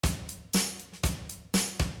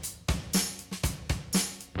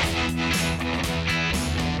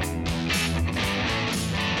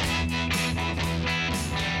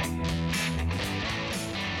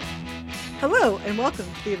Hello, and welcome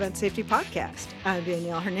to the Event Safety Podcast. I'm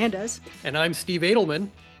Danielle Hernandez. And I'm Steve Edelman.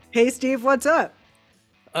 Hey, Steve, what's up?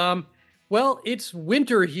 Well, it's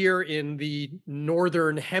winter here in the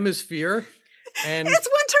Northern Hemisphere. And it's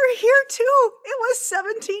winter here, too. It was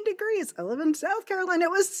 17 degrees. I live in South Carolina. It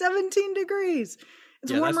was 17 degrees.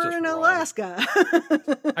 It's warmer in Alaska.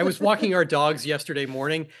 I was walking our dogs yesterday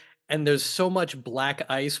morning, and there's so much black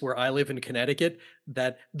ice where I live in Connecticut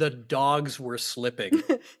that the dogs were slipping.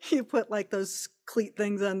 You put like those cleat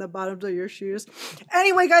things on the bottoms of your shoes.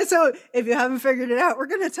 Anyway, guys, so if you haven't figured it out, we're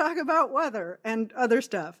going to talk about weather and other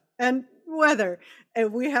stuff and weather.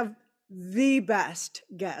 And we have the best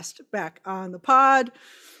guest back on the pod.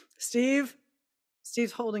 Steve's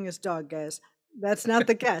holding his dog, guys. That's not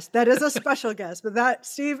the guest. That is a special guest. But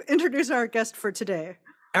Steve, introduce our guest for today.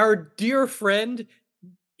 Our dear friend,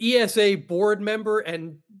 ESA board member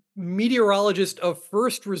and meteorologist of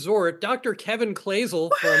first resort, Dr. Kevin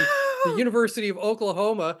Kloesel from the University of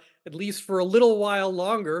Oklahoma, at least for a little while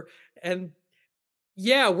longer. And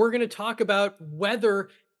yeah, we're going to talk about weather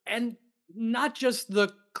and not just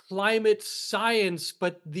the climate science,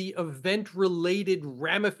 but the event-related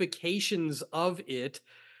ramifications of it.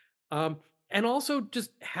 And also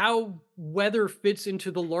just how weather fits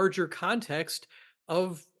into the larger context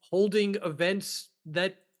of holding events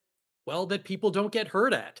that people don't get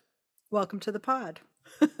hurt at. Welcome to the pod.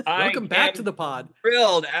 Welcome back to the pod.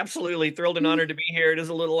 Absolutely thrilled and honored to be here. It is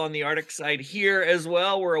a little on the Arctic side here as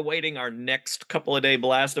well. We're awaiting our next couple of day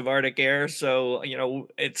blast of Arctic air. So,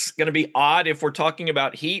 it's going to be odd if we're talking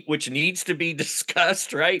about heat, which needs to be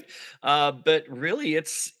discussed, right? But really,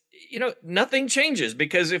 it's nothing changes,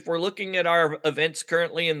 because if we're looking at our events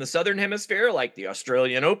currently in the Southern Hemisphere, like the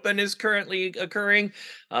Australian Open is currently occurring,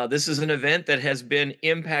 this is an event that has been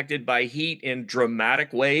impacted by heat in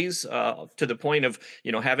dramatic ways, to the point of,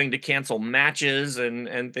 having to cancel matches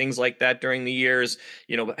and things like that during the years,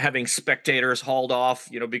 having spectators hauled off,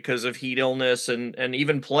 because of heat illness and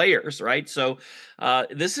even players, right? So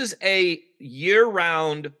this is a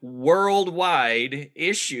year-round worldwide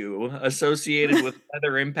issue associated with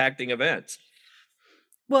weather impacting events.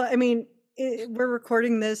 Well, I mean, we're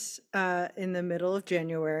recording this in the middle of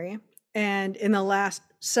January, and in the last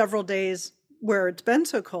several days where it's been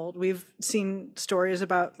so cold, we've seen stories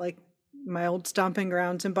about like my old stomping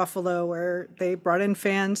grounds in Buffalo, where they brought in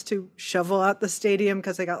fans to shovel out the stadium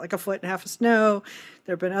because they got like 1.5 feet of snow.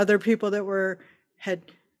 There have been other people that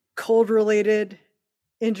had cold-related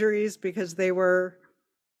injuries because they were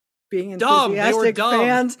being enthusiastic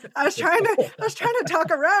fans. I was trying to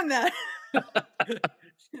talk around that.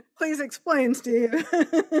 Please explain, Steve.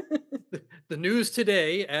 The news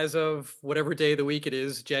today, as of whatever day of the week it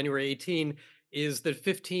is, January 18, is that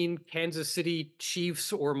 15 Kansas City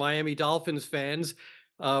Chiefs or Miami Dolphins fans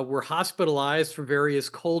were hospitalized for various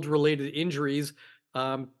cold-related injuries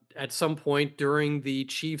at some point during the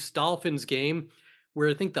Chiefs-Dolphins game, where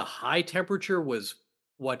I think the high temperature was,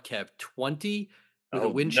 what, Kev, 20 with a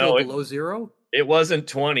wind chill below zero? It wasn't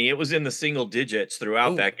 20. It was in the single digits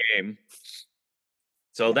throughout that game.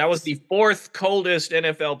 So that was the fourth coldest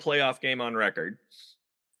NFL playoff game on record.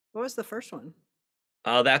 What was the first one?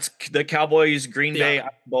 That's the Cowboys Green Bay Ice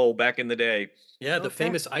Bowl back in the day. Yeah, the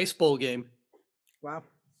famous Ice Bowl game. Wow.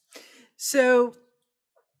 So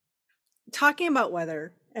talking about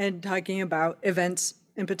weather and talking about events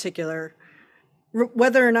in particular,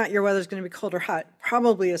 whether or not your weather is going to be cold or hot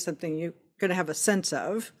probably is something you're going to have a sense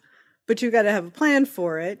of, but you got to have a plan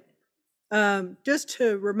for it. Just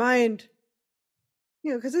to remind,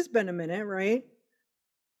 because it's been a minute, right?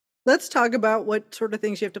 Let's talk about what sort of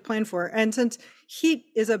things you have to plan for. And since heat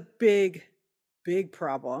is a big, big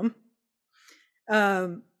problem,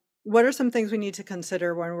 what are some things we need to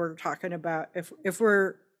consider when we're talking about if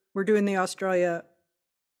we're doing the Australia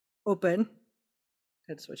Open?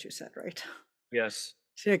 That's what you said, right? Yes.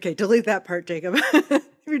 Okay, delete that part, Jacob. If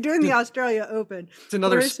you're doing the Australia Open. It's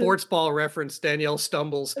another sports ball reference. Danielle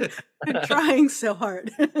stumbles. I'm trying so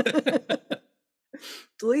hard.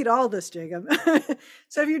 Delete all this, Jacob.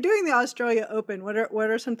 So if you're doing the Australia Open, what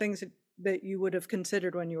are some things that you would have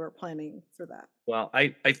considered when you were planning for that? Well,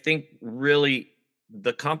 I think really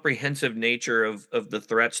the comprehensive nature of the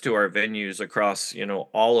threats to our venues across,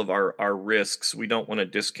 all of our risks. We don't want to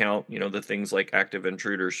discount, the things like active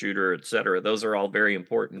intruder, shooter, et cetera. Those are all very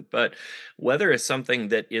important. But weather is something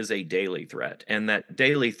that is a daily threat. And that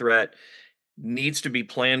daily threat needs to be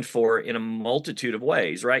planned for in a multitude of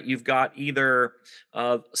ways, right? You've got either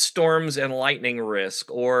storms and lightning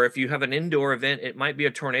risk, or if you have an indoor event, it might be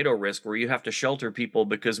a tornado risk where you have to shelter people,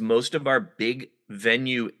 because most of our big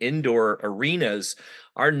venue indoor arenas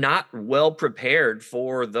are not well prepared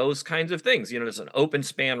for those kinds of things. There's an open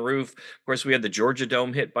span roof. Of course, we had the Georgia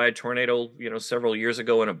Dome hit by a tornado, several years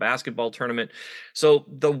ago in a basketball tournament. So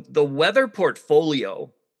the weather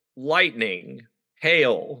portfolio, lightning,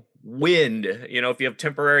 hail, wind, if you have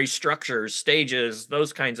temporary structures, stages,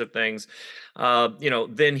 those kinds of things,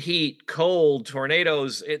 then heat, cold,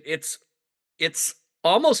 tornadoes, it's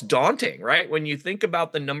almost daunting, right? When you think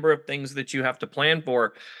about the number of things that you have to plan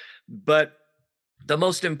for. But the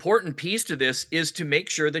most important piece to this is to make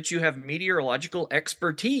sure that you have meteorological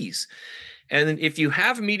expertise. And if you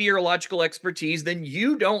have meteorological expertise, then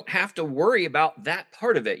you don't have to worry about that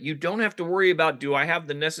part of it. You don't have to worry about, do I have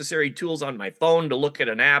the necessary tools on my phone to look at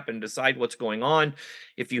an app and decide what's going on?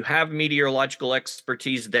 If you have meteorological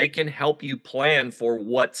expertise, they can help you plan for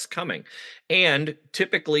what's coming. And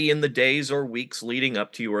typically in the days or weeks leading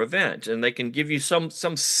up to your event, and they can give you some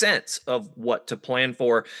sense of what to plan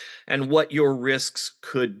for and what your risks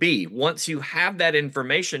could be. Once you have that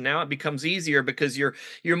information, now it becomes easier because you're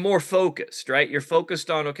more focused, right? You're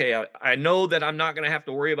focused on, okay, I know that I'm not going to have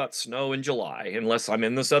to worry about snow in July unless I'm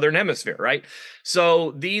in the Southern Hemisphere, right?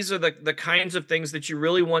 So these are the kinds of things that you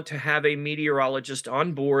really want to have a meteorologist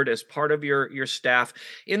on board as part of your staff,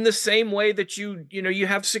 in the same way that you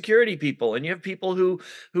have security people, and you have people who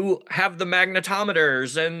have the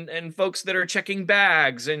magnetometers, and folks that are checking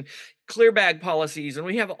bags and clear bag policies. And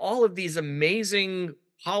we have all of these amazing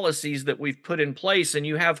policies that we've put in place, and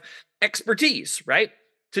you have expertise, right,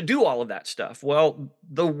 to do all of that stuff. Well,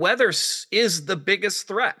 the weather is the biggest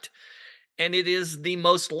threat, and it is the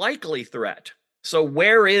most likely threat. So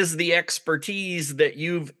where is the expertise that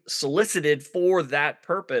you've solicited for that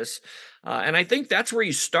purpose? And I think that's where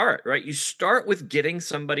you start, right? You start with getting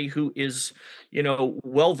somebody who is,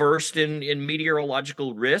 well-versed in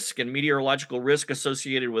meteorological risk and meteorological risk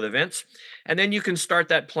associated with events. And then you can start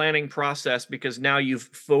that planning process, because now you've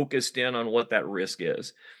focused in on what that risk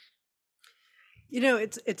is.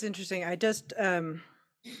 It's interesting. I just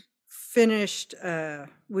finished,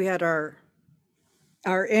 we had our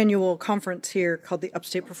annual conference here called the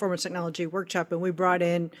Upstate Performance Technology Workshop, and we brought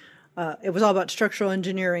in, it was all about structural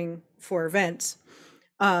engineering for events,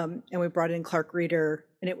 and we brought in Clark Reeder,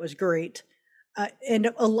 and it was great. And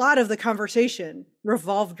a lot of the conversation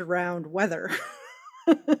revolved around weather,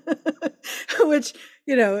 which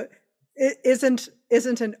it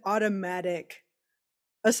isn't an automatic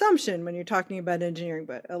assumption when you're talking about engineering,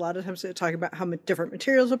 but a lot of times they're talking about how different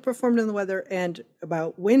materials are performed in the weather, and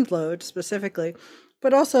about wind load specifically,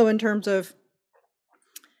 but also in terms of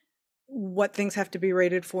what things have to be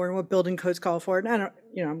rated for and what building codes call for. And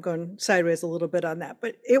I'm going sideways a little bit on that,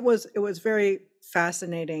 but it was very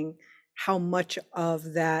fascinating how much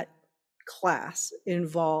of that class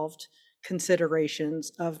involved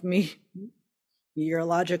considerations of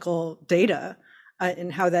meteorological data,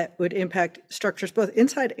 and how that would impact structures both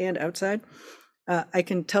inside and outside. I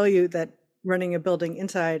can tell you that running a building,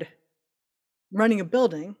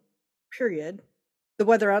 period, the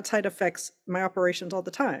weather outside affects my operations all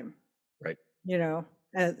the time. Right.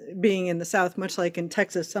 Being in the South, much like in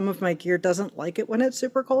Texas, some of my gear doesn't like it when it's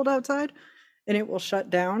super cold outside, and it will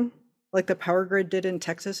shut down, like the power grid did in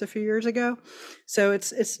Texas a few years ago. So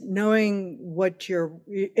it's knowing what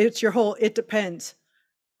it depends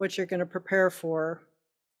what you're going to prepare for.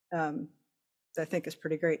 I think is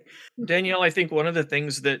pretty great. Danielle, I think one of the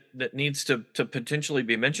things that needs to potentially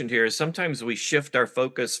be mentioned here is sometimes we shift our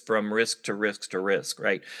focus from risk to risk to risk,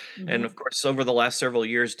 right? Mm-hmm. And of course, over the last several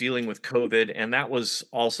years dealing with COVID, and that was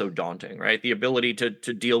also daunting, right? The ability to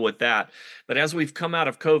deal with that. But as we've come out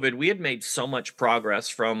of COVID, we had made so much progress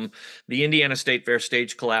from the Indiana State Fair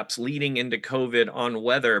stage collapse leading into COVID on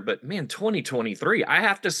weather. But man, 2023, I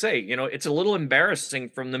have to say, it's a little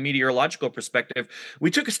embarrassing from the meteorological perspective.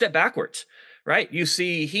 We took a step backwards. Right? You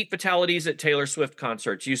see heat fatalities at Taylor Swift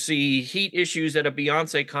concerts. You see heat issues at a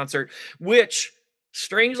Beyonce concert, which,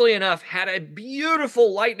 strangely enough, had a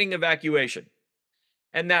beautiful lightning evacuation.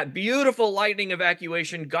 And that beautiful lightning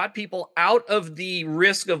evacuation got people out of the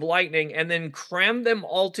risk of lightning and then crammed them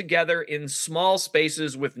all together in small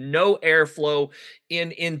spaces with no airflow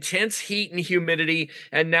in intense heat and humidity.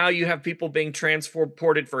 And now you have people being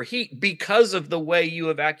transported for heat because of the way you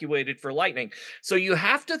evacuated for lightning. So you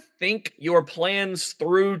have to think your plans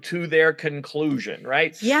through to their conclusion,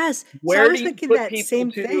 right? Yes. So I was thinking that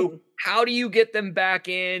same thing. how do you get them back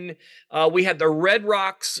in? We had the Red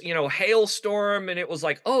Rocks, hailstorm, and it was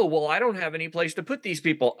like, oh, well, I don't have any place to put these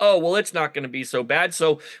people. Oh, well, it's not going to be so bad.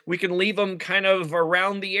 So we can leave them kind of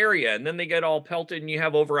around the area. And then they get all pelted and you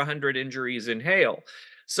have over 100 injuries in hail.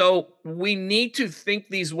 So we need to think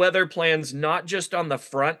these weather plans not just on the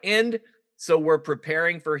front end. So we're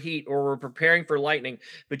preparing for heat or we're preparing for lightning,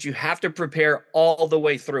 but you have to prepare all the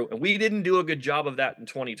way through. And we didn't do a good job of that in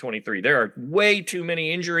 2023. There are way too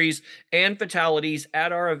many injuries and fatalities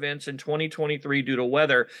at our events in 2023 due to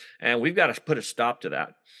weather, and we've got to put a stop to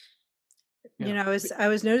that. Yeah. I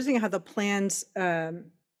was noticing how the plans,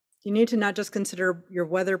 you need to not just consider your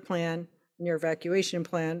weather plan and your evacuation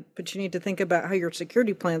plan, but you need to think about how your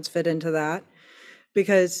security plans fit into that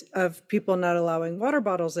because of people not allowing water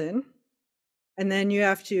bottles in. And then you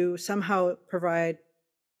have to somehow provide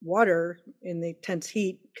water in the intense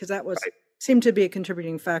heat because that was seemed to be a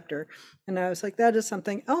contributing factor. And I was like, that is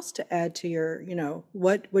something else to add to your,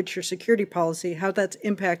 what's your security policy, how that's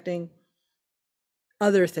impacting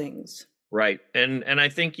other things. Right. And I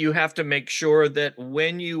think you have to make sure that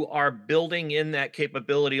when you are building in that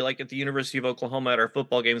capability, like at the University of Oklahoma at our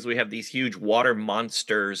football games, we have these huge water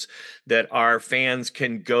monsters that our fans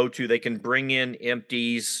can go to. They can bring in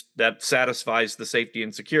empties that satisfies the safety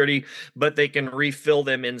and security, but they can refill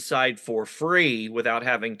them inside for free without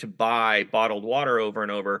having to buy bottled water over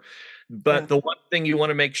and over. But the one thing you want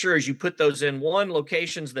to make sure is you put those in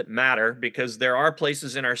locations that matter, because there are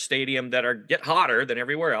places in our stadium that get hotter than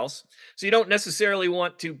everywhere else. So you don't necessarily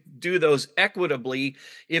want to do those equitably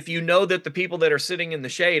if you know that the people that are sitting in the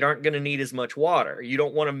shade aren't going to need as much water. You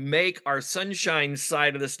don't want to make our sunshine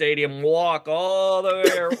side of the stadium walk all the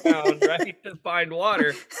way around, right, to find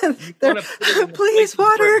water. You want to put it in please,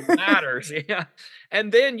 water. Where it matters. Yeah.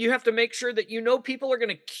 And then you have to make sure that people are going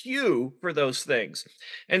to queue for those things.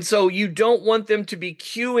 And so you don't want them to be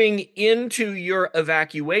queuing into your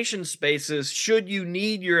evacuation spaces should you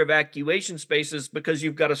need your evacuation spaces because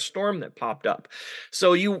you've got a storm that popped up.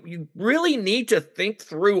 So you really need to think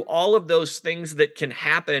through all of those things that can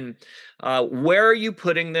happen. Where are you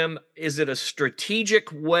putting them? Is it a strategic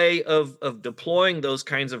way of deploying those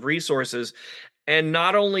kinds of resources? And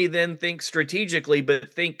not only then think strategically,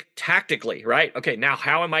 but think tactically, right? Okay, now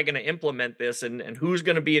how am I going to implement this and who's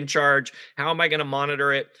going to be in charge? How am I going to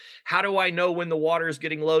monitor it? How do I know when the water is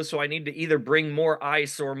getting low? So I need to either bring more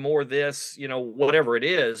ice or more this, whatever it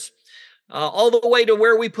is. All the way to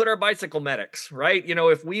where we put our bicycle medics, right?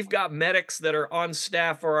 If we've got medics that are on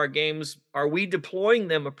staff for our games, are we deploying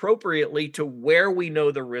them appropriately to where we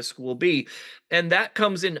know the risk will be? And that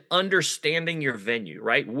comes in understanding your venue,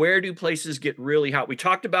 right? Where do places get really hot? We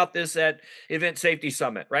talked about this at Event Safety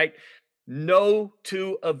Summit, right? No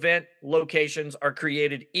two event locations are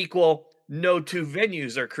created equal. No two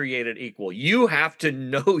venues are created equal. You have to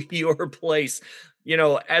know your place,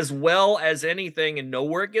 as well as anything, and know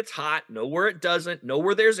where it gets hot, know where it doesn't, know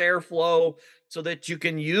where there's airflow, so that you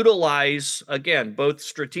can utilize, again, both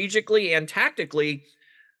strategically and tactically,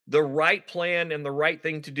 the right plan and the right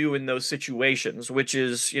thing to do in those situations, which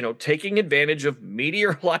is, taking advantage of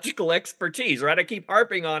meteorological expertise, right? I keep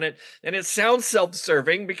harping on it, and it sounds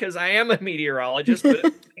self-serving because I am a meteorologist, but at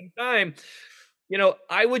the same time,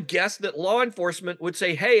 I would guess that law enforcement would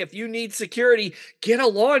say, hey, if you need security, get a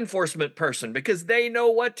law enforcement person because they know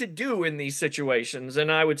what to do in these situations.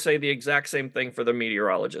 And I would say the exact same thing for the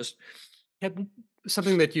meteorologist.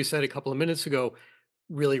 Something that you said a couple of minutes ago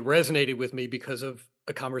really resonated with me because of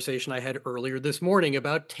a conversation I had earlier this morning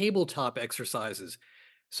about tabletop exercises.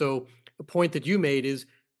 So a point that you made is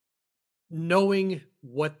knowing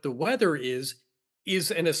what the weather is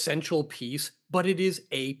an essential piece, but it is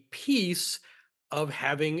a piece of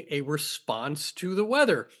having a response to the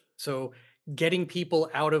weather. So getting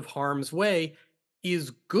people out of harm's way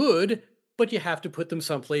is good, but you have to put them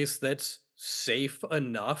someplace that's safe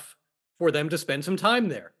enough for them to spend some time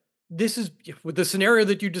there. This is with the scenario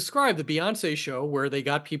that you described, the Beyonce show, where they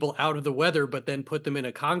got people out of the weather, but then put them in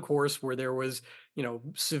a concourse where there was,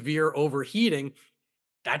 severe overheating.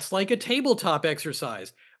 That's like a tabletop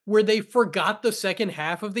exercise where they forgot the second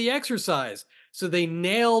half of the exercise. So they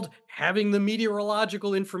nailed having the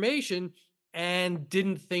meteorological information and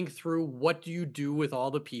didn't think through what do you do with all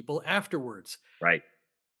the people afterwards. Right.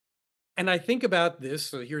 And I think about this.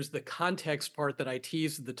 So here's the context part that I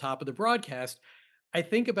teased at the top of the broadcast. I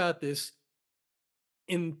think about this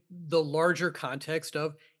in the larger context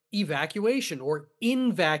of evacuation or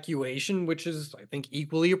invacuation, which is, I think,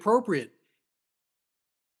 equally appropriate.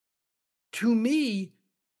 To me,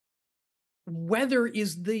 weather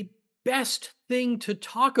is the best thing to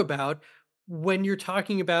talk about when you're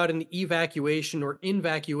talking about an evacuation or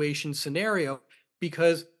invacuation scenario,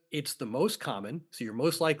 because it's the most common, so you're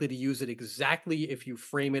most likely to use it exactly if you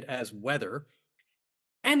frame it as weather.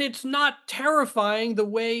 And it's not terrifying the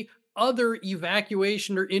way other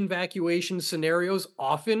evacuation or evacuation scenarios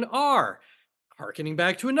often are. Harkening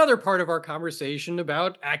back to another part of our conversation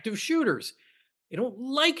about active shooters. I don't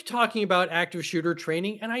like talking about active shooter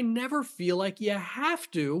training, and I never feel like you have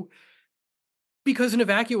to, because an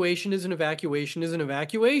evacuation is an evacuation is an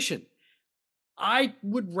evacuation. I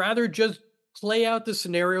would rather just play out the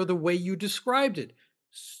scenario the way you described it.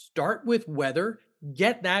 Start with weather,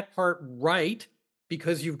 get that part right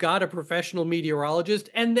because you've got a professional meteorologist,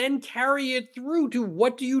 and then carry it through to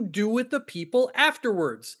what do you do with the people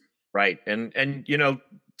afterwards. Right. And you know,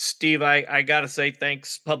 Steve, I gotta say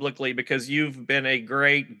thanks publicly because you've been a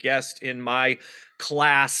great guest in my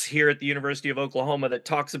class here at the University of Oklahoma that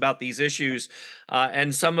talks about these issues.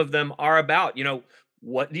 And some of them are about, you know,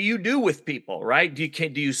 what do you do with people, right? Do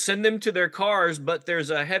you send them to their cars, but there's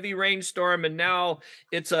a heavy rainstorm and now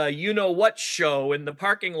it's a you know what show in the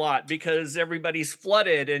parking lot because everybody's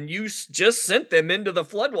flooded and you just sent them into the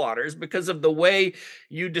floodwaters because of the way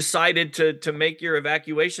you decided to make your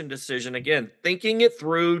evacuation decision. Again, thinking it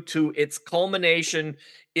through to its culmination,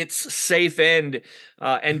 its safe end,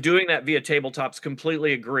 and doing that via tabletops.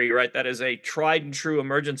 Completely agree, right? That is a tried and true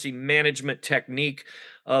emergency management technique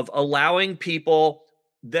of allowing people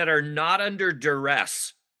that are not under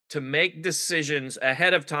duress to make decisions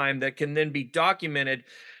ahead of time that can then be documented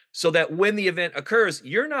so that when the event occurs,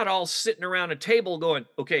 you're not all sitting around a table going,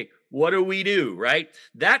 okay, what do we do, right?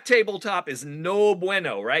 That tabletop is no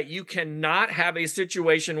bueno, right? You cannot have a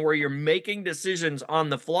situation where you're making decisions on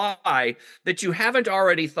the fly that you haven't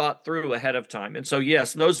already thought through ahead of time. And so,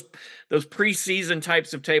 yes, those preseason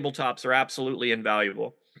types of tabletops are absolutely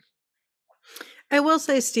invaluable. I will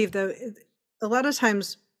say, Steve, though, a lot of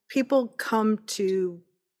times people come to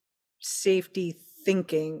safety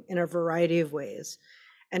thinking in a variety of ways.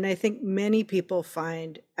 And I think many people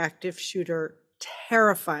find active shooter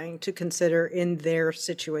terrifying to consider in their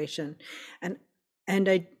situation. And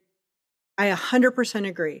I 100%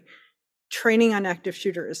 agree. Training on active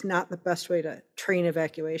shooter is not the best way to train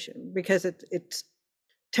evacuation because it's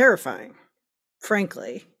terrifying,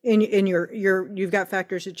 frankly. In you've got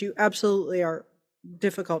factors that you absolutely are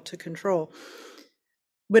difficult to control.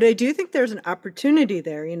 But I do think there's an opportunity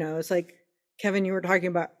there. You know, it's like, Kevin, you were talking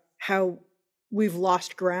about how we've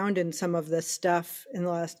lost ground in some of this stuff in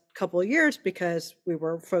the last couple of years because we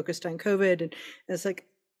were focused on COVID. And it's like,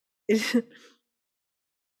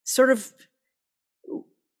 sort of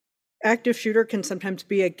active shooter can sometimes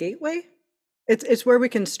be a gateway. It's where we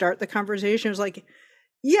can start the conversation. It's like,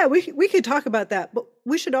 yeah, we could talk about that, but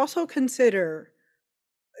we should also consider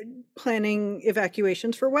planning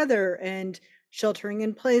evacuations for weather and sheltering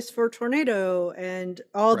in place for tornado and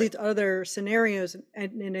all these other scenarios.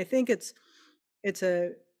 And I think it's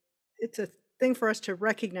a thing for us to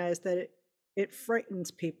recognize that it frightens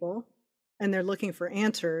people and they're looking for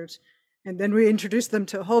answers. And then we introduce them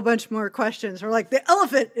to a whole bunch more questions. We're like, the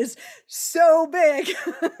elephant is so big.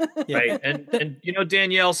 Right. And you know,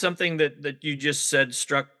 Danielle, something that you just said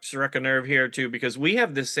struck a nerve here too, because we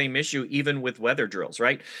have this same issue even with weather drills,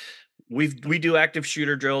 right? We do active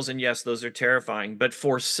shooter drills, and yes, those are terrifying. But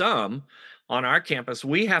for some on our campus,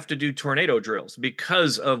 we have to do tornado drills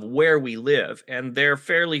because of where we live, and they're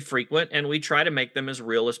fairly frequent, and we try to make them as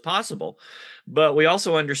real as possible. But we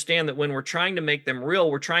also understand that when we're trying to make them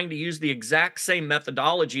real, we're trying to use the exact same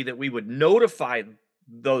methodology that we would notify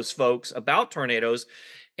those folks about tornadoes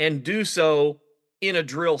and do so in a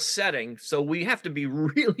drill setting. So we have to be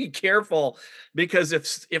really careful because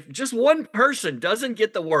if just one person doesn't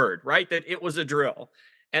get the word, right, that it was a drill,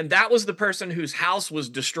 and that was the person whose house was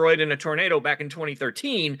destroyed in a tornado back in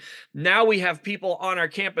 2013, now we have people on our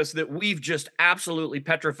campus that we've just absolutely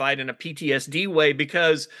petrified in a PTSD way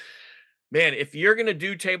because, man, if you're going to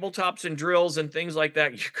do tabletops and drills and things like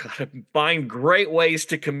that, you got to find great ways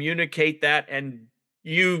to communicate that. And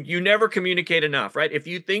you never communicate enough, right? If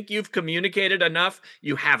you think you've communicated enough,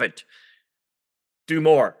 you haven't. Do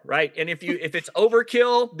more, right? And if it's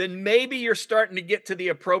overkill, then maybe you're starting to get to the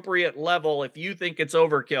appropriate level if you think it's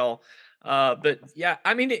overkill. But yeah,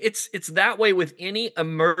 I mean, it's that way with any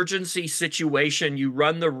emergency situation. You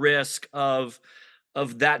run the risk of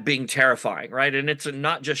that being terrifying, right? And it's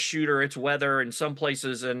not just shooter, it's weather in some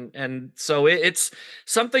places. And so it's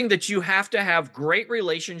something that you have to have great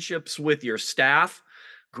relationships with your staff,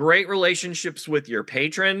 great relationships with your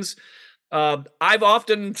patrons. I've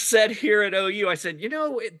often said here at OU, I said, you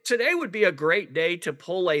know, today would be a great day to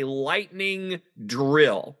pull a lightning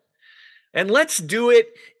drill. And let's do it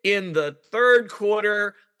in the third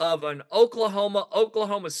quarter of an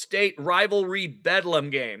Oklahoma State rivalry bedlam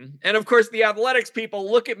game. And of course, the athletics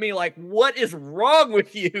people look at me like, what is wrong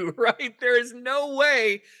with you? Right? There is no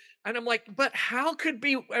way. And I'm like, but how could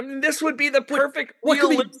be? I mean, this would be the perfect What could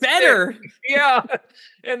be realistic- better? Yeah.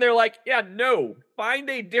 And they're like, yeah, no, find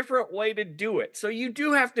a different way to do it. So you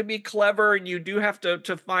do have to be clever, and you do have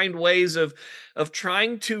to find ways of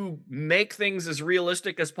trying to make things as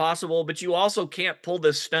realistic as possible, but you also can't pull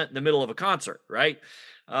this stunt in the middle of a concert, right?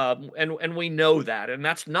 And we know that, and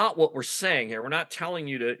that's not what we're saying here. We're not telling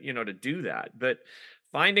you to, to do that, but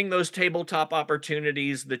finding those tabletop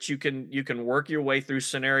opportunities that you can work your way through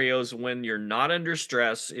scenarios when you're not under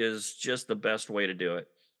stress is just the best way to do it.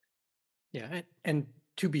 Yeah, and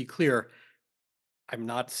to be clear, I'm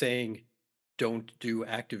not saying don't do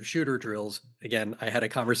active shooter drills. Again, I had a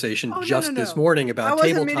conversation Oh, no, just no, this no. morning I about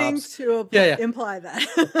wasn't meaning tabletops. to Yeah. imply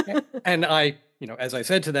that. And I, as I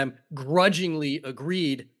said to them, grudgingly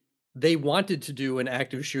agreed they wanted to do an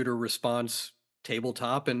active shooter response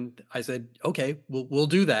tabletop, and I said, okay, we'll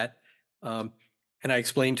do that. And I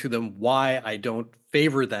explained to them why I don't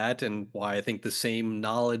favor that, and why I think the same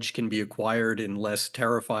knowledge can be acquired in less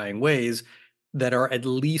terrifying ways that are at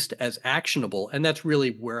least as actionable. And that's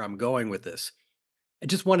really where I'm going with this. I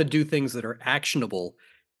just want to do things that are actionable.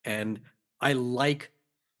 And I like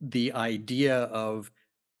the idea of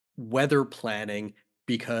weather planning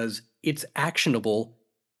because it's actionable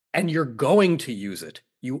and you're going to use it.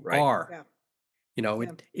 You Right. are. Yeah.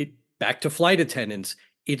 Yeah. It back to flight attendants.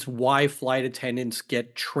 It's why flight attendants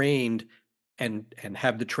get trained and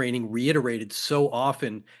have the training reiterated so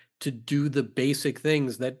often to do the basic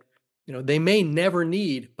things that they may never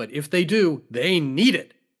need, but if they do, they need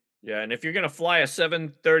it. Yeah, and if you're going to fly a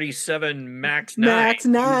 737 MAX 9, Max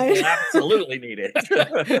 9. you absolutely need it.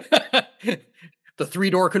 The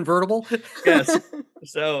 3-door convertible. Yes.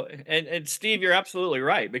 So, and Steve, you're absolutely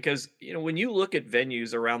right, because when you look at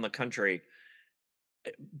venues around the country,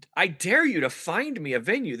 I dare you to find me a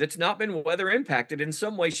venue that's not been weather impacted in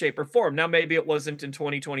some way, shape, or form. Now, maybe it wasn't in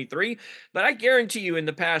 2023, but I guarantee you in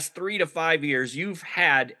the past 3 to 5 years, you've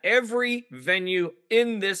had every venue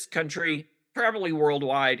in this country, probably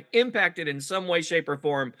worldwide, impacted in some way, shape, or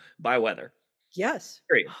form by weather. Yes,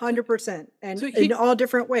 Period. 100%, and So in all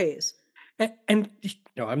different ways. And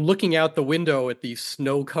I'm looking out the window at the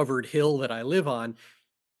snow-covered hill that I live on.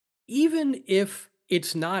 Even if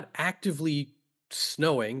it's not actively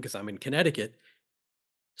snowing, because I'm in Connecticut,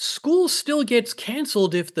 school still gets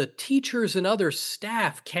canceled if the teachers and other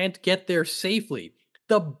staff can't get there safely.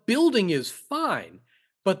 The building is fine,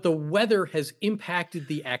 but the weather has impacted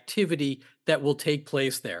the activity that will take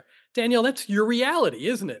place there. Danielle, that's your reality,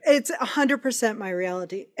 isn't it? It's 100% my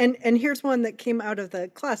reality. And here's one that came out of the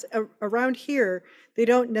class. Around here, they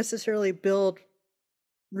don't necessarily build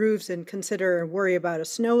roofs and consider and worry about a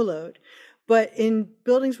snow load. But in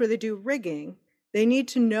buildings where they do rigging, they need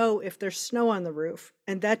to know if there's snow on the roof,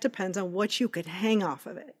 and that depends on what you could hang off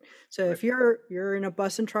of it. So if you're in a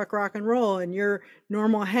bus and truck rock and roll and your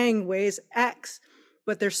normal hang weighs X,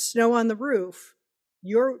 but there's snow on the roof,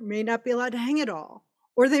 you may not be allowed to hang it all.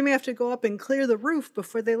 Or they may have to go up and clear the roof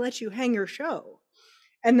before they let you hang your show.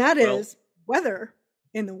 And that is weather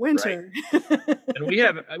in the winter. Right. And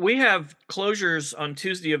we have closures on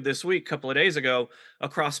Tuesday of this week, a couple of days ago,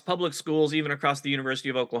 across public schools, even across the University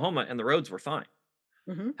of Oklahoma, and the roads were fine.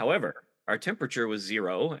 Mhm. However, our temperature was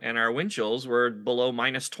 0 and our wind chills were below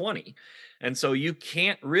 -20. And so you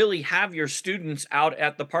can't really have your students out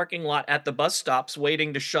at the parking lot at the bus stops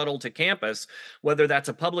waiting to shuttle to campus, whether that's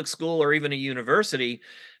a public school or even a university,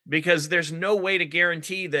 because there's no way to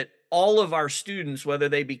guarantee that all of our students, whether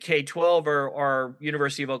they be K-12 or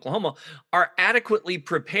University of Oklahoma, are adequately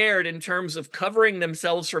prepared in terms of covering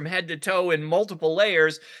themselves from head to toe in multiple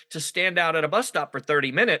layers to stand out at a bus stop for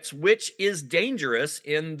 30 minutes, which is dangerous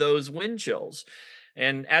in those wind chills.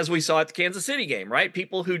 And as we saw at the Kansas City game, right?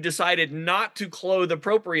 People who decided not to clothe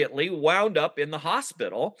appropriately wound up in the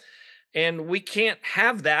hospital. And we can't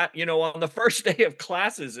have that, on the first day of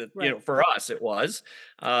classes, for us it was.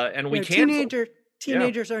 And we can't.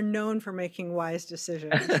 Teenagers are known for making wise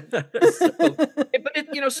decisions. But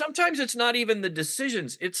sometimes it's not even the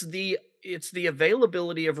decisions; it's the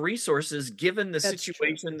availability of resources given the That's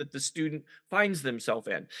situation that the student finds themselves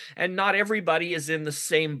in. And not everybody is in the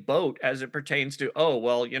same boat as it pertains to, oh,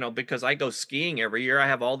 well, because I go skiing every year, I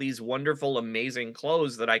have all these wonderful, amazing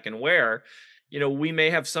clothes that I can wear. We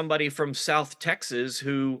may have somebody from South Texas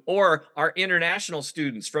or our international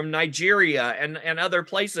students from Nigeria and other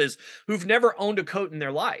places who've never owned a coat in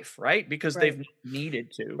their life, right? Because they've not needed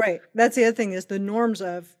to. Right. That's the other thing is the norms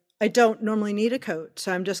of, I don't normally need a coat,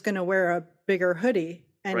 so I'm just going to wear a bigger hoodie.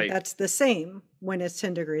 And that's the same when it's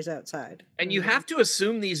 10 degrees outside. And you have to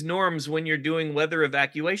assume these norms when you're doing weather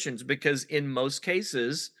evacuations, because in most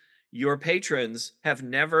cases, your patrons have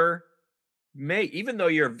never even though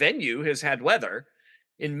your venue has had weather,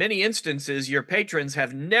 in many instances, your patrons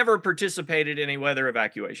have never participated in a weather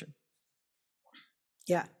evacuation.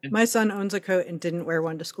 Yeah. My son owns a coat and didn't wear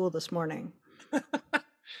one to school this morning.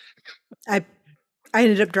 I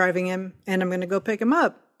ended up driving him, and I'm going to go pick him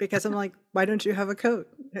up because I'm like, why don't you have a coat?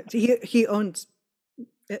 He owns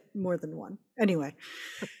more than one. Anyway.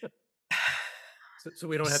 So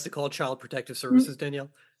we don't have to call Child Protective Services, Danielle?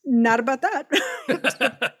 Not about that.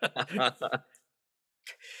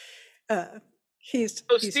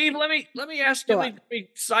 Steve, let me ask you, let me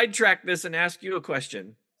sidetrack this and ask you a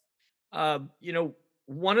question.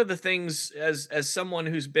 One of the things, as someone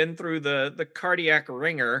who's been through the cardiac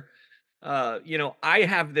ringer, I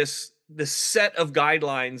have this set of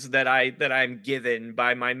guidelines that I'm given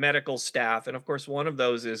by my medical staff, and of course, one of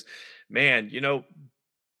those is,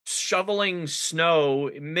 shoveling snow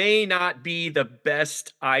may not be the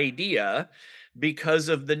best idea because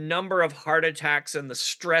of the number of heart attacks and the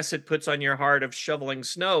stress it puts on your heart of shoveling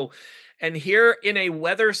snow. And here in a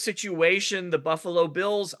weather situation, the Buffalo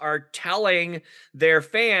Bills are telling their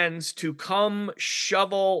fans to come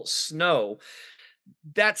shovel snow.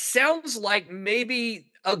 That sounds like maybe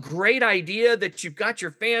a great idea, that you've got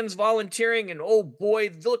your fans volunteering and, oh boy,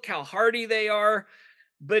 look how hardy they are.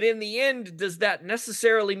 But in the end, does that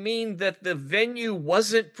necessarily mean that the venue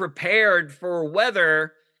wasn't prepared for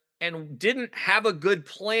weather and didn't have a good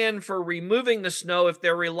plan for removing the snow if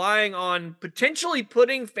they're relying on potentially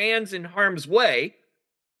putting fans in harm's way?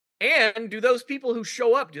 And do those people who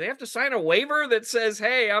show up, do they have to sign a waiver that says,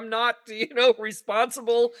 hey, I'm not,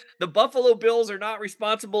 responsible? The Buffalo Bills are not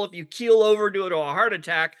responsible if you keel over due to a heart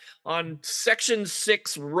attack on section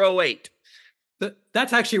 6, row 8.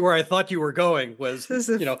 That's actually where I thought you were going, was, this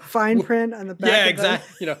is fine print on the back. Yeah,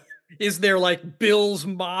 exactly. Is there like Bills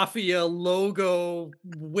Mafia logo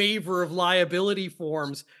waiver of liability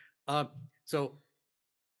forms? So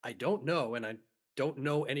I don't know, and I don't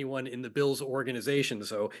know anyone in the Bills organization.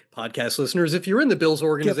 So podcast listeners, if you're in the Bills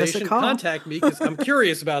organization, contact me, because I'm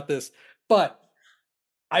curious about this. But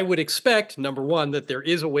I would expect, number one, that there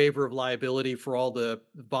is a waiver of liability for all the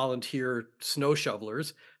volunteer snow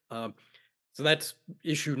shovelers. So that's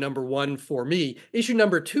issue number one for me. Issue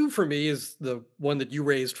number two for me is the one that you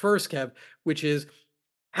raised first, Kev, which is,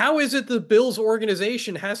 how is it the Bills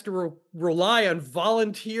organization has to rely on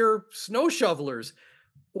volunteer snow shovelers?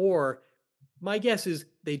 Or my guess is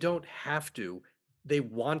they don't have to. They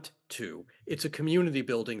want to. It's a community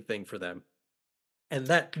building thing for them. And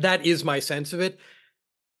that is my sense of it.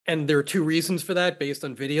 And there are two reasons for that based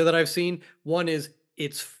on video that I've seen. One is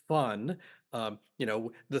it's fun.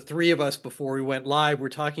 The three of us, before we went live, were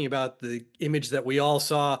talking about the image that we all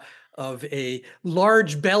saw of a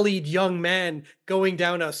large-bellied young man going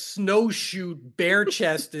down a snowshoe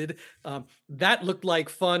bare-chested. That looked like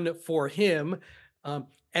fun for him.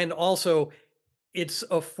 And also, it's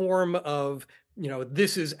a form of,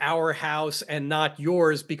 this is our house and not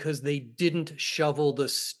yours, because they didn't shovel the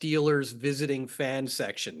Steelers visiting fan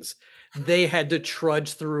sections. They had to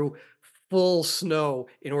trudge through full snow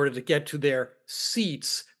in order to get to their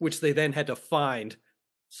seats, which they then had to find.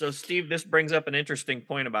 So, Steve, this brings up an interesting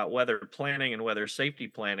point about weather planning and weather safety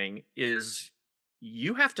planning. Is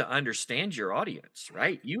you have to understand your audience,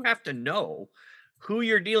 right? You have to know who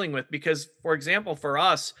you're dealing with, because, for example, for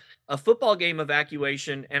us, a football game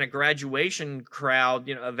evacuation and a graduation crowd,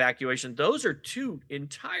 evacuation, those are two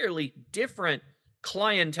entirely different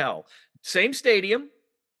clientele. Same stadium,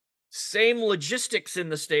 same logistics in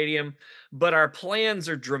the stadium, but our plans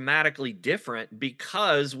are dramatically different,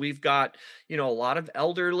 because we've got, a lot of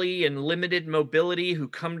elderly and limited mobility who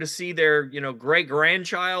come to see their, great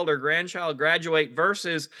grandchild or grandchild graduate,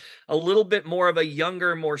 versus a little bit more of a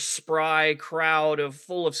younger, more spry crowd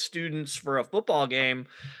full of students for a football game.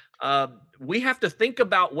 We have to think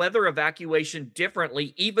about weather evacuation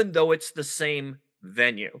differently, even though it's the same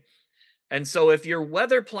venue. And so if your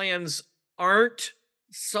weather plans aren't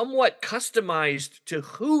somewhat customized to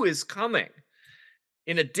who is coming,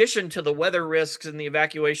 in addition to the weather risks and the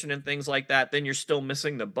evacuation and things like that, then you're still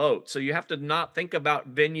missing the boat. So you have to not think about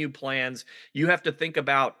venue plans. You have to think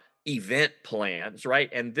about event plans, right?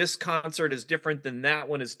 And this concert is different than that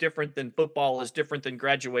one, is different than football, is different than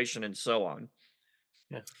graduation, and so on.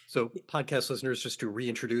 Yeah. So podcast listeners, just to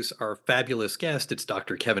reintroduce our fabulous guest, it's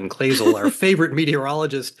Dr. Kevin Kloesel, our favorite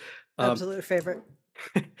meteorologist. Absolute favorite.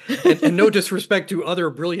 and no disrespect to other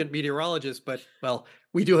brilliant meteorologists, but, well,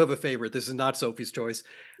 we do have a favorite. This is not Sophie's choice.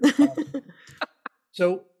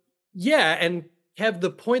 So, yeah, and Kev, the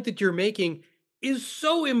point that you're making, is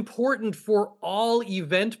so important for all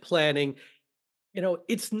event planning.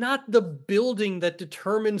 It's not the building that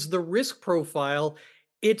determines the risk profile,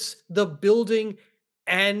 it's the building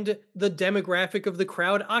and the demographic of the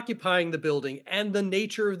crowd occupying the building and the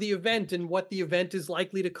nature of the event and what the event is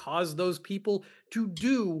likely to cause those people to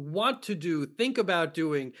do, want to do, think about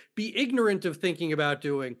doing, be ignorant of thinking about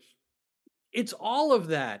doing. It's all of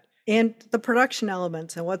that. And the production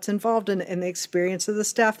elements and what's involved in it, and the experience of the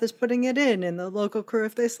staff that's putting it in, and the local crew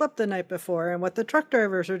if they slept the night before, and what the truck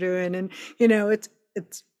drivers are doing. And it's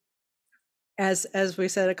as we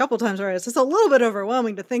said a couple times already, it's just a little bit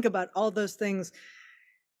overwhelming to think about all those things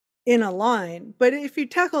in a line. But if you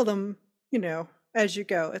tackle them, as you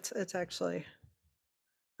go, it's actually,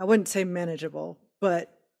 I wouldn't say manageable,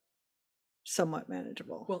 but somewhat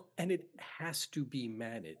manageable. Well, and it has to be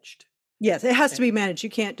managed. Yes, it has to be managed.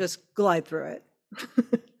 You can't just glide through it.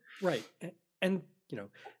 Right. And,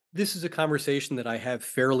 this is a conversation that I have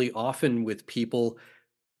fairly often with people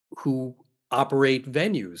who operate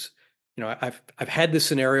venues. I've had this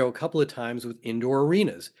scenario a couple of times with indoor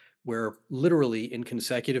arenas where literally in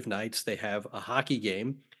consecutive nights they have a hockey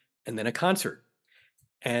game and then a concert.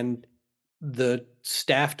 And the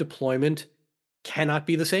staff deployment cannot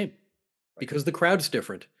be the same because the crowd's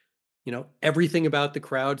different. Everything about the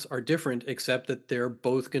crowds are different, except that they're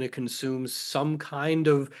both going to consume some kind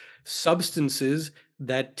of substances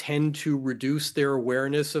that tend to reduce their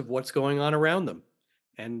awareness of what's going on around them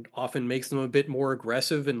and often makes them a bit more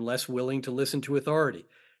aggressive and less willing to listen to authority.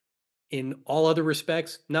 In all other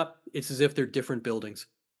respects, no, it's as if they're different buildings.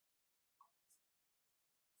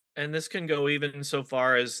 And this can go even so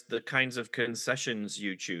far as the kinds of concessions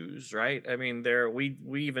you choose, right? I mean,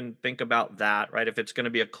 we even think about that, right? If it's going to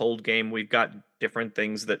be a cold game, we've got different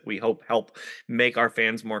things that we hope help make our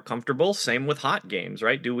fans more comfortable. Same with hot games,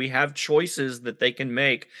 right? Do we have choices that they can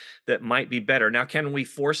make that might be better? Now, can we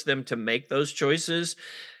force them to make those choices?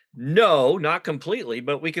 No, not completely,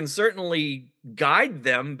 but we can certainly guide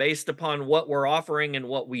them based upon what we're offering and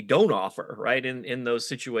what we don't offer, right? In those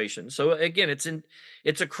situations. So again,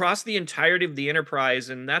 it's across the entirety of the enterprise,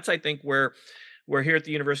 and that's, I think, where we're here at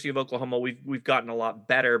the University of Oklahoma, we've gotten a lot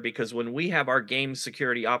better, because when we have our game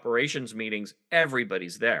security operations meetings,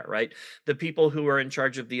 everybody's there, right? The people who are in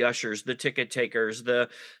charge of the ushers, the ticket takers, the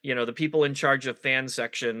people in charge of fan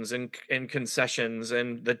sections and concessions,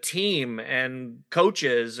 and the team and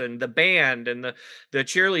coaches and the band and the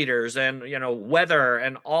cheerleaders and weather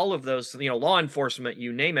and all of those, law enforcement,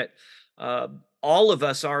 you name it. All of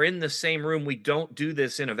us are in the same room. We don't do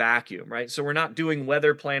this in a vacuum, right? So we're not doing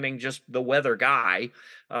weather planning, just the weather guy,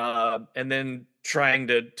 and then trying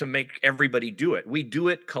to make everybody do it. We do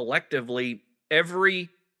it collectively. Every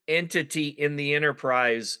entity in the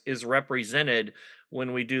enterprise is represented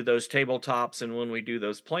when we do those tabletops and when we do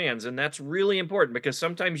those plans. And that's really important, because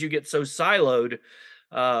sometimes you get so siloed,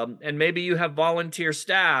 and maybe you have volunteer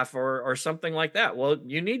staff or something like that. Well,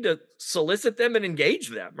 you need to solicit them and engage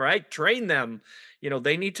them, right? Train them.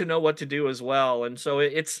 They need to know what to do as well. And so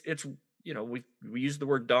it's we use the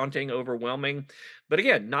word daunting, overwhelming, but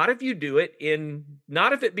again, not if you do it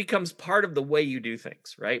not if it becomes part of the way you do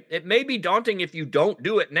things, right? It may be daunting if you don't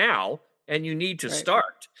do it now and you need to Right.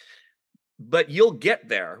 start, but you'll get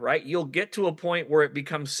there, right? You'll get to a point where it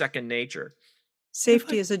becomes second nature.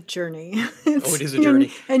 Safety is a journey. Oh, it is a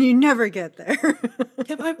journey. And you never get there.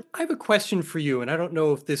 Kev, I have a question for you, and I don't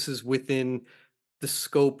know if this is within the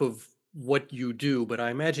scope of what you do, but I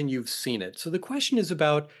imagine you've seen it. So the question is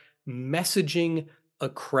about messaging a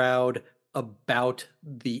crowd about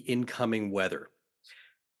the incoming weather.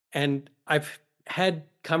 And I've had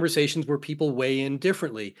conversations where people weigh in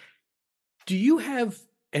differently. Do you have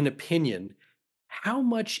an opinion? How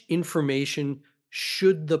much information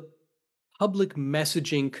should the public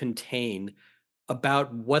messaging contain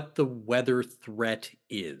about what the weather threat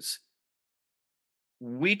is?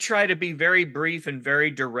 We try to be very brief and very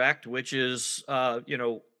direct, which is,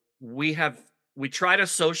 we try to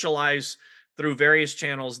socialize through various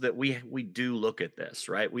channels that we do look at this,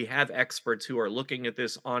 right? We have experts who are looking at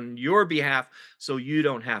this on your behalf, so you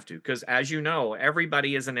don't have to. Because as you know,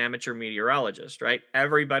 everybody is an amateur meteorologist, right?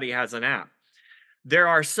 Everybody has an app. There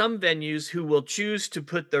are some venues who will choose to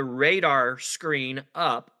put the radar screen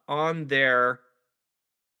up on their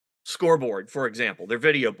scoreboard, for example, their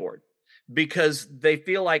video board, because they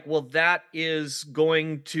feel like, well, that is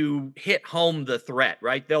going to hit home the threat,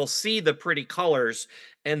 right? They'll see the pretty colors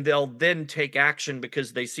and they'll then take action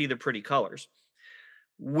because they see the pretty colors.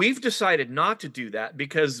 We've decided not to do that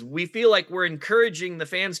because we feel like we're encouraging the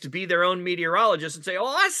fans to be their own meteorologists and say, oh,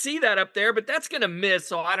 I see that up there, but that's going to miss,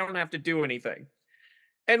 so I don't have to do anything.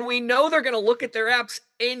 And we know they're going to look at their apps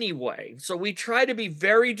anyway. So we try to be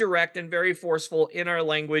very direct and very forceful in our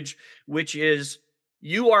language, which is,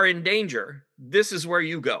 you are in danger. This is where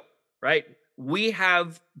you go, right? We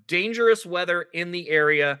have dangerous weather in the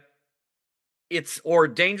area. Or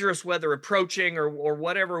dangerous weather approaching, or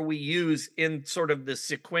whatever we use in sort of the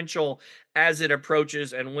sequential as it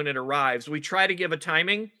approaches and when it arrives. We try to give a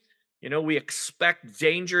timing. We expect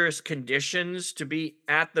dangerous conditions to be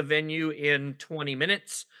at the venue in 20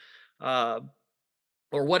 minutes, or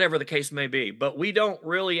whatever the case may be. But we don't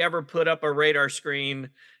really ever put up a radar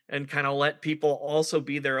screen and kind of let people also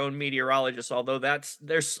be their own meteorologists. Although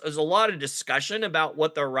there's a lot of discussion about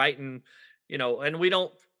what they're right, and we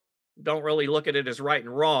don't really look at it as right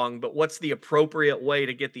and wrong, but what's the appropriate way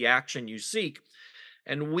to get the action you seek.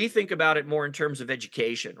 And we think about it more in terms of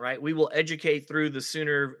education, right? We will educate through the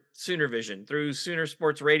Sooner Vision, through Sooner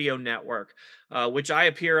Sports Radio Network, which I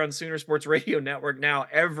appear on Sooner Sports Radio Network now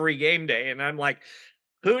every game day. And I'm like,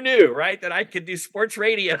 who knew, right, that I could do sports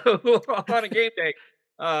radio on a game day,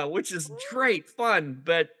 which is great fun,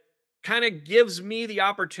 but kind of gives me the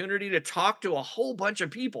opportunity to talk to a whole bunch of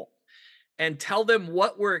people and tell them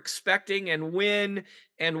what we're expecting and when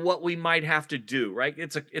and what we might have to do, right?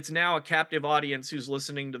 It's now a captive audience who's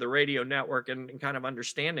listening to the radio network and kind of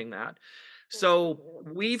understanding that. So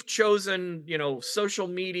we've chosen, social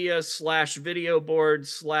media / video board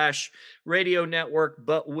 / radio network,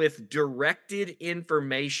 but with directed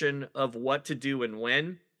information of what to do and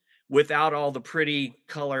when, without all the pretty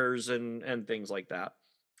colors and things like that.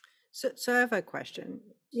 So I have a question.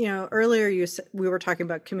 Earlier we were talking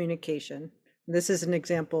about communication. This is an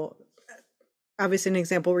example, obviously an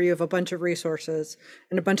example where you have a bunch of resources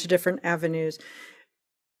and a bunch of different avenues.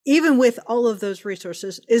 Even with all of those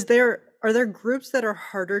resources, are there groups that are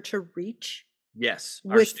harder to reach? Yes,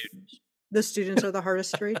 our students. The students are the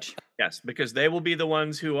hardest to reach? Yes, because they will be the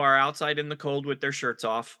ones who are outside in the cold with their shirts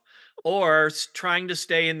off, or trying to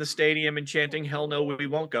stay in the stadium and chanting, "Hell no, we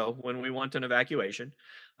won't go," when we want an evacuation.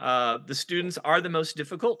 The students are the most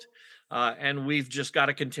difficult, and we've just got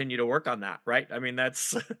to continue to work on that, right? I mean,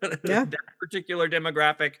 that's that particular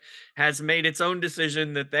demographic has made its own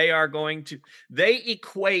decision that they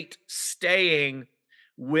equate staying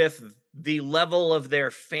with the level of their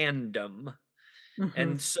fandom. Mm-hmm.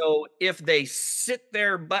 And so if they sit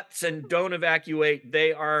their butts and don't evacuate,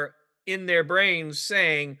 they are in their brains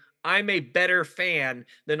saying, I'm a better fan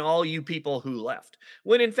than all you people who left.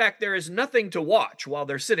 When in fact, there is nothing to watch while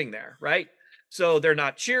they're sitting there, right? So they're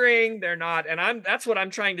not cheering, and that's what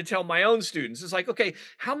I'm trying to tell my own students. It's like, okay,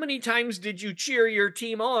 how many times did you cheer your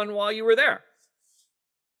team on while you were there?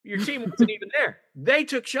 Your team wasn't even there. They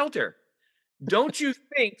took shelter. Don't you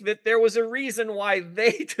think that there was a reason why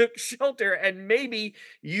they took shelter, and maybe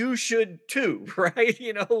you should too, right?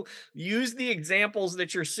 Use the examples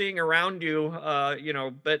that you're seeing around you,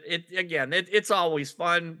 but it's always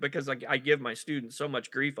fun because I give my students so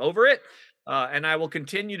much grief over it. And I will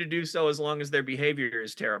continue to do so as long as their behavior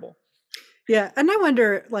is terrible. Yeah. And I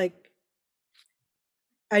wonder,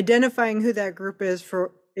 identifying who that group is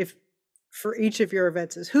for each of your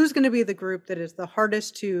events is who's going to be the group that is the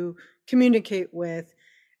hardest to communicate with.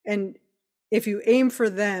 And if you aim for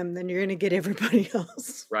them, then you're going to get everybody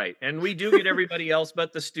else. Right. And we do get everybody else,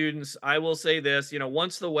 but the students. I will say this,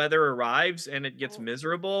 once the weather arrives and it gets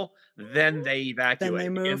miserable, then they evacuate. Then they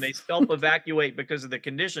move. And they self-evacuate because of the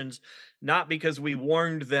conditions, not because we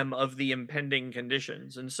warned them of the impending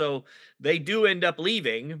conditions. And so they do end up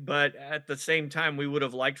leaving, but at the same time, we would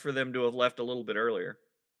have liked for them to have left a little bit earlier.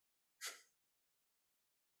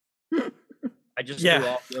 I just threw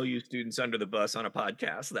all OU students under the bus on a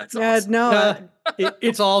podcast. That's awesome. No,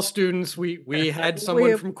 it's all students. We had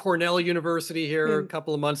someone from Cornell University here a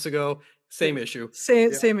couple of months ago. Same issue.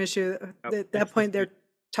 Same issue. At that point, they're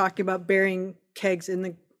talking about burying kegs in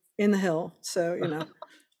the hill. So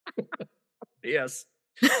Yes.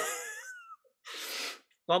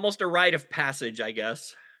 Almost a rite of passage, I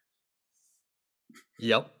guess.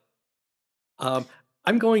 Yep.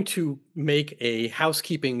 I'm going to make a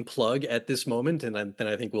housekeeping plug at this moment, and then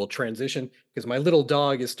I think we'll transition because my little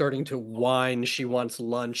dog is starting to whine. She wants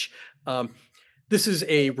lunch. This is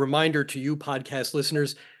a reminder to you podcast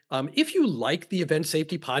listeners. If you like the Event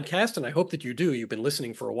Safety Podcast, and I hope that you do, you've been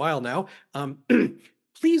listening for a while now,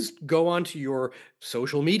 please go onto your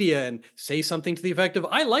social media and say something to the effect of,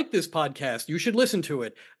 I like this podcast. You should listen to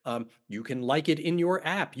it. You can like it in your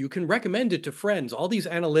app. You can recommend it to friends. All these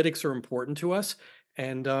analytics are important to us.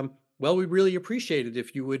 And we'd really appreciate it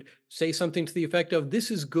if you would say something to the effect of, this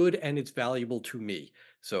is good and it's valuable to me.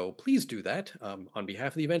 So please do that on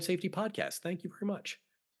behalf of the Event Safety Podcast. Thank you very much.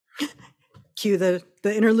 Cue the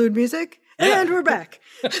interlude music. And we're back.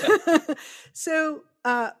 So,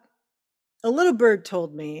 a little bird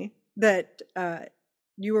told me that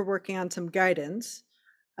you were working on some guidance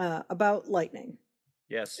about lightning.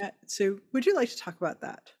 Yes, So, would you like to talk about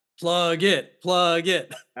that? Plug it. Plug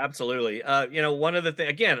it. absolutely. One of the things,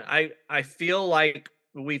 again, I feel like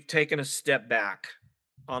we've taken a step back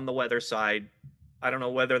on the weather side. I don't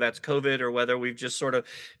know whether that's COVID or whether we've just sort of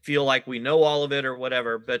feel like we know all of it or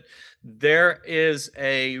whatever, but there is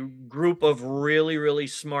a group of really, really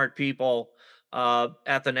smart people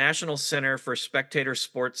at the National Center for Spectator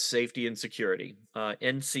Sports Safety and Security,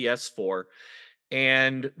 NCS4.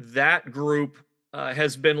 And that group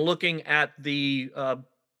has been looking at the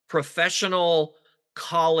professional,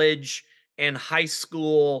 college, and high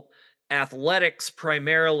school athletics,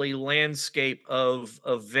 primarily landscape of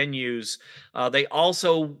venues. They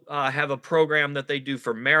also have a program that they do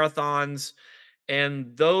for marathons,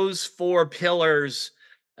 and those four pillars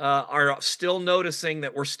are still noticing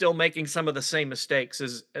that we're still making some of the same mistakes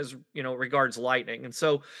as regards lightning. And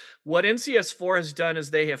so what NCS4 has done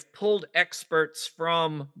is they have pulled experts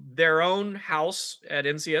from their own house at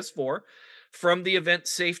NCS4, from the Event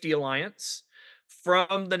Safety Alliance,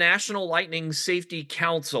 from the National Lightning Safety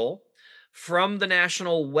Council, from the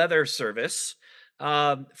National Weather Service,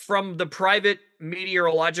 from the private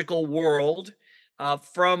meteorological world,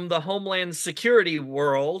 from the Homeland Security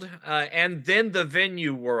world, and then the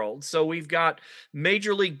venue world. So we've got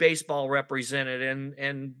Major League Baseball represented,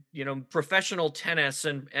 and professional tennis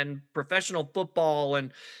and professional football,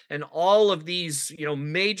 and all of these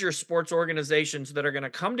major sports organizations that are going to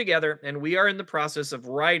come together, and we are in the process of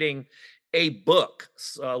writing a book,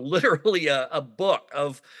 literally a book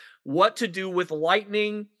of what to do with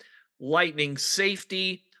lightning, lightning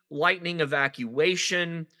safety, lightning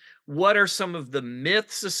evacuation. What are some of the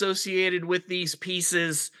myths associated with these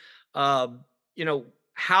pieces? How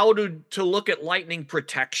to look at lightning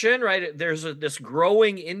protection, right? There's this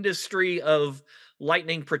growing industry of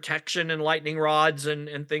lightning protection and lightning rods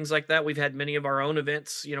and things like that. We've had many of our own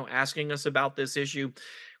events, asking us about this issue.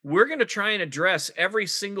 We're going to try and address every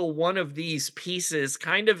single one of these pieces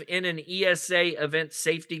kind of in an ESA event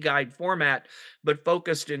safety guide format, but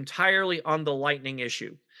focused entirely on the lightning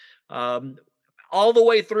issue. All the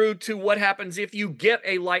way through to what happens if you get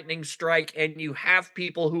a lightning strike and you have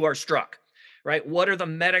people who are struck, right? What are the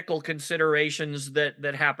medical considerations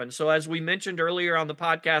that happen? So as we mentioned earlier on the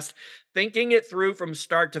podcast, thinking it through from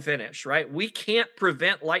start to finish, right? We can't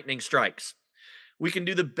prevent lightning strikes. We can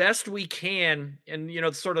do the best we can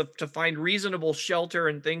and, sort of to find reasonable shelter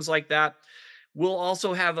and things like that. We'll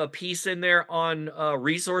also have a piece in there on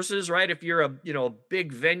resources, right? If you're a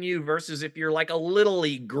big venue versus if you're like a little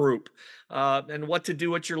league group, and what to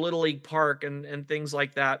do at your little league park and things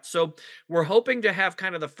like that. So we're hoping to have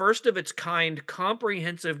kind of the first of its kind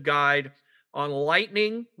comprehensive guide on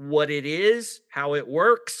lightning, what it is, how it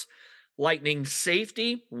works, lightning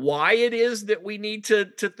safety, why it is that we need to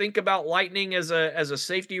think about lightning as a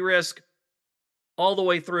safety risk, all the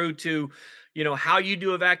way through to how you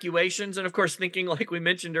do evacuations, and of course thinking, like we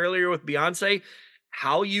mentioned earlier with Beyonce,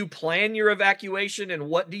 how you plan your evacuation and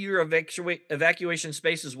what do your evacuation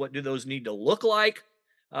spaces, what do those need to look like,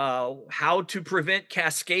 how to prevent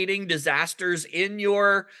cascading disasters in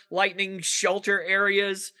your lightning shelter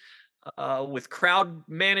areas, with crowd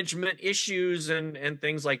management issues and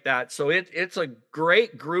things like that. So it's a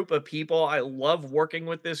great group of people. I love working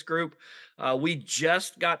with this group. We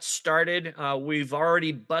just got started. We've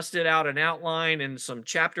already busted out an outline and some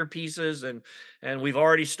chapter pieces, and we've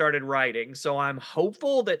already started writing. So I'm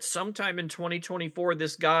hopeful that sometime in 2024,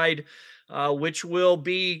 this guide, which will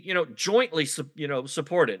be, jointly,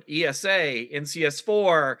 supported, ESA,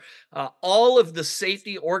 NCS4, all of the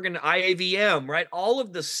safety IAVM, right? All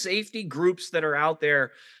of the safety groups that are out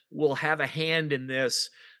there will have a hand in this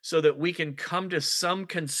so that we can come to some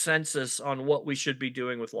consensus on what we should be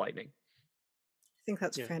doing with lightning. I think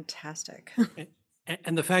that's Yeah. fantastic.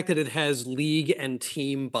 And the fact that it has league and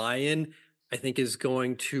team buy-in, I think is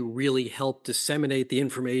going to really help disseminate the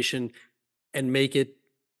information and make it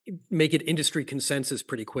industry consensus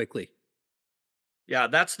pretty quickly. Yeah,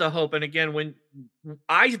 that's the hope. And again, when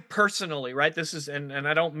I personally, right, this is, and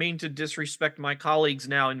I don't mean to disrespect my colleagues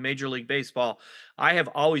now in Major League Baseball, I have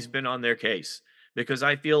always been on their case because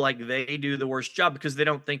I feel like they do the worst job because they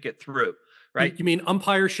don't think it through, right? You mean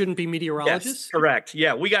umpires shouldn't be Yes, meteorologists? correct.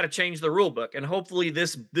 Yeah, we got to change the rule book, and hopefully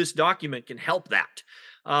this document can help that.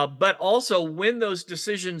 But also, when those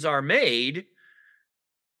decisions are made,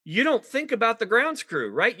 you don't think about the grounds crew,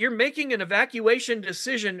 right? You're making an evacuation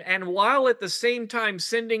decision, and while at the same time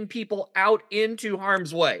sending people out into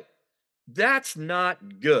harm's way. That's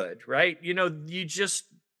not good, right? You just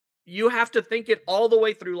You have to think it all the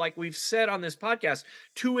way through, like we've said on this podcast,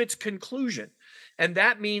 to its conclusion. And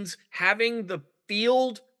that means having the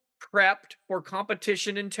field prepped for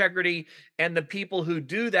competition integrity and the people who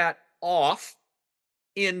do that off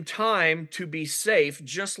in time to be safe,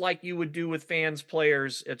 just like you would do with fans,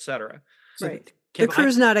 players, etc. Right. The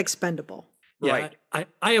crew's not expendable. Yeah, right.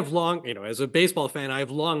 I have long, as a baseball fan, I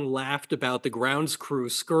have long laughed about the grounds crew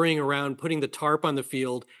scurrying around, putting the tarp on the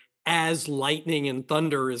field as lightning and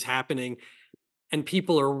thunder is happening, and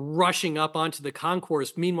people are rushing up onto the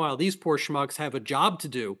concourse. Meanwhile, these poor schmucks have a job to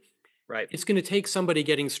do. Right. It's going to take somebody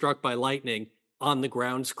getting struck by lightning on the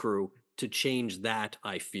grounds crew to change that,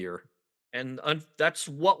 I fear. And that's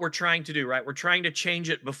what we're trying to do, right? We're trying to change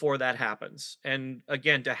it before that happens. And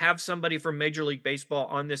again, to have somebody from Major League Baseball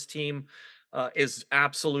on this team is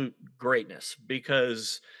absolute greatness,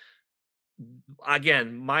 because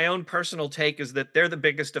again, my own personal take is that they're the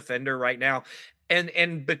biggest offender right now.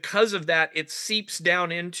 And because of that, it seeps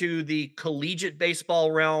down into the collegiate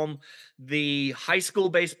baseball realm, the high school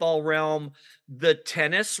baseball realm, the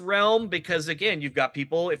tennis realm, because again, you've got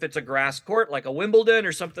people, if it's a grass court like a Wimbledon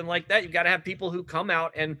or something like that, you've got to have people who come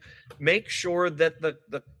out and make sure that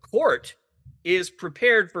the court is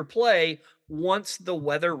prepared for play once the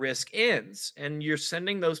weather risk ends. And you're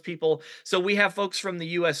sending those people. So we have folks from the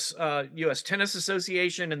US Tennis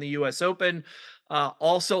Association and the US Open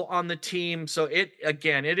also on the team. So it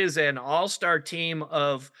is an all-star team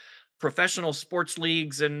of professional sports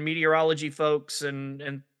leagues and meteorology folks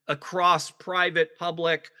and across private,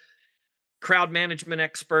 public, crowd management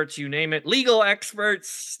experts, you name it, legal experts,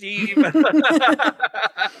 Steve.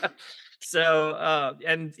 So,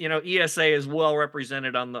 and ESA is well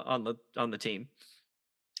represented on the team.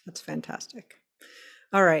 That's fantastic.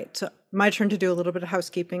 All right, so my turn to do a little bit of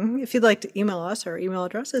housekeeping. If you'd like to email us, our email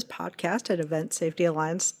address is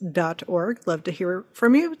podcast@eventsafetyalliance.org. Love to hear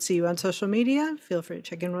from you. See you on social media. Feel free to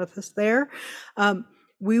check in with us there.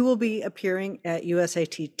 We will be appearing at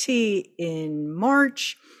USATT in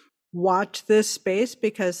March. Watch this space,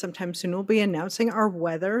 because sometime soon we'll be announcing our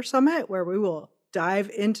weather summit, where we will dive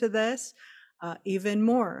into this even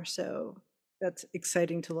more. So that's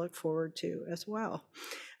exciting to look forward to as well.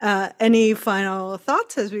 Any final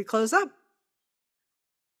thoughts as we close up?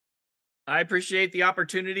 I appreciate the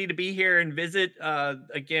opportunity to be here and visit.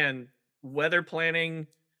 Again, weather planning,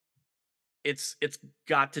 it's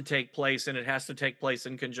got to take place, and it has to take place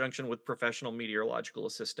in conjunction with professional meteorological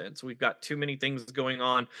assistance. We've got too many things going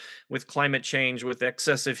on with climate change, with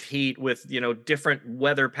excessive heat, with different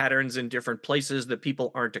weather patterns in different places that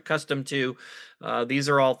people aren't accustomed to. These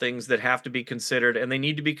are all things that have to be considered, and they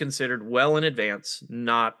need to be considered well in advance,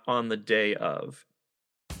 not on the day of.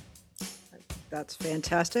 That's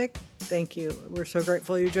fantastic. Thank you. We're so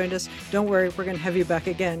grateful you joined us. Don't worry, we're going to have you back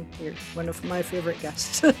again. You're one of my favorite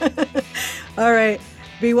guests. All right.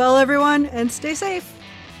 Be well, everyone, and stay safe.